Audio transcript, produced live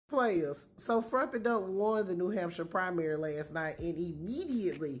Players, so Frump and Dump won the New Hampshire primary last night and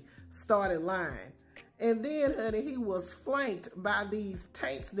immediately started lying. And then, honey, he was flanked by these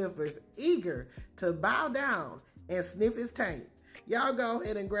taint sniffers eager to bow down and sniff his taint. Y'all go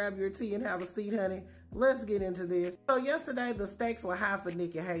ahead and grab your tea and have a seat, honey. Let's get into this. So yesterday, the stakes were high for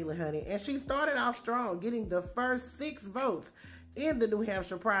Nikki Haley, honey, and she started off strong, getting the first 6 votes in the New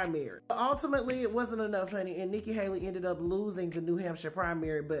Hampshire primary. But ultimately, it wasn't enough, honey, and Nikki Haley ended up losing the New Hampshire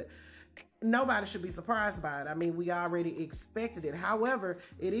primary, but nobody should be surprised by it. I mean, we already expected it. However,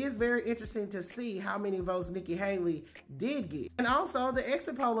 it is very interesting to see how many votes Nikki Haley did get. And also, the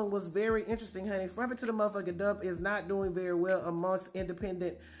exit polling was very interesting, honey. Frump to the motherfucking dump is not doing very well amongst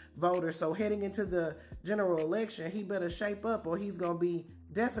independent voters. So heading into the general election, he better shape up or he's going to be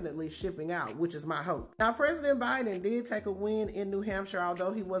definitely shipping out, which is my hope. Now, President Biden did take a win in New Hampshire,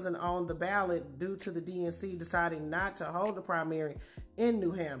 although he wasn't on the ballot due to the DNC deciding not to hold the primary in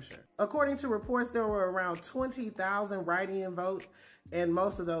New Hampshire. According to reports, there were around 20,000 write-in votes, and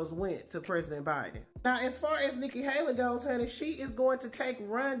most of those went to President Biden. Now, as far as Nikki Haley goes, honey, she is going to take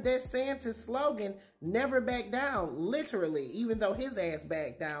Ron DeSantis' slogan, never back down, literally, even though his ass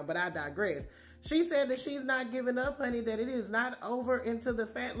backed down, but I digress. She said that she's not giving up, honey, that it is not over until the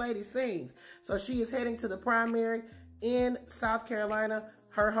fat lady sings. So she is heading to the primary in South Carolina,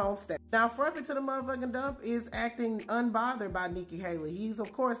 her home state. Now, Frump to the motherfucking dump is acting unbothered by Nikki Haley. He's,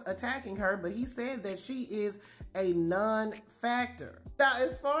 of course, attacking her, but he said that she is a non-factor. Now,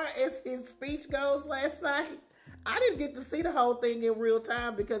 as far as his speech goes last night, I didn't get to see the whole thing in real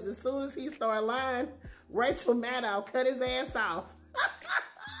time because as soon as he started lying, Rachel Maddow cut his ass off.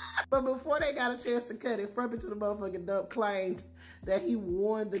 But before they got a chance to cut it, Frump to the motherfucking dump claimed that he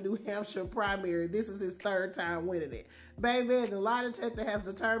won the New Hampshire primary. This is his 3rd time winning it. Baby, the lie detector has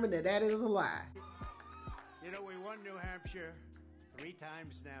determined that that is a lie. You know, we won New Hampshire 3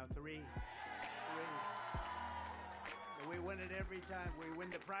 times now, 3. We win it every time. We win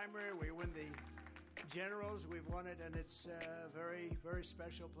the primary, we win the generals, we've won it, and it's a very, very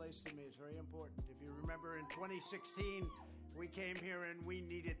special place to me. It's very important. If you remember in 2016, we came here and we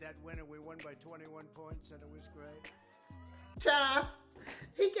needed that win, and we won by 21 points, and it was great. Child,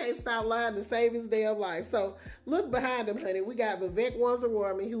 he can't stop lying to save his damn life. So look behind him, honey. We got Vivek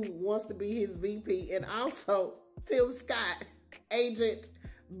Ramaswamy, who wants to be his VP, and also Tim Scott, Agent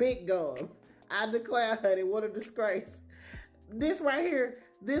Big Gun. I declare, honey, what a disgrace. This right here,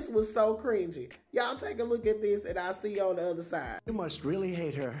 this was so cringy. Y'all take a look at this and I'll see you on the other side. You must really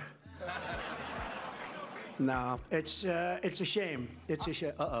hate her. No, it's a shame. It's a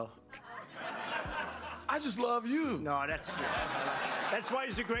shame. Uh-oh. I just love you. No, that's good. That's why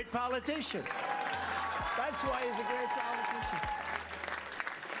he's a great politician. That's why he's a great politician.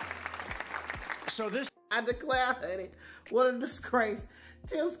 So this... I declare, honey, what a disgrace.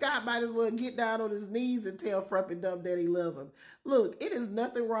 Tim Scott might as well get down on his knees and tell Frump and Dump that he love him. Look, it is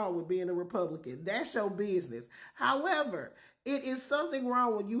nothing wrong with being a Republican. That's your business. However, it is something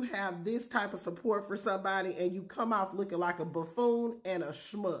wrong when you have this type of support for somebody and you come off looking like a buffoon and a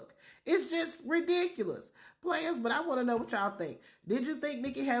schmuck. It's just ridiculous. Players, but I want to know what y'all think. Did you think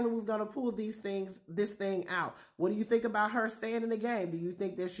Nikki Haley was going to pull this thing out? What do you think about her staying in the game? Do you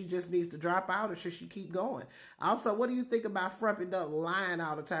think that she just needs to drop out or should she keep going? Also, what do you think about Frump and Dump lying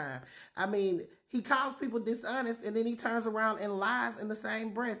all the time? I mean, he calls people dishonest and then he turns around and lies in the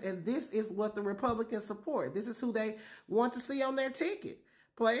same breath. And this is what the Republicans support. This is who they want to see on their ticket.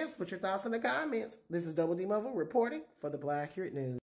 Players, put your thoughts in the comments. This is Double D Mother reporting for the Black Accurate News.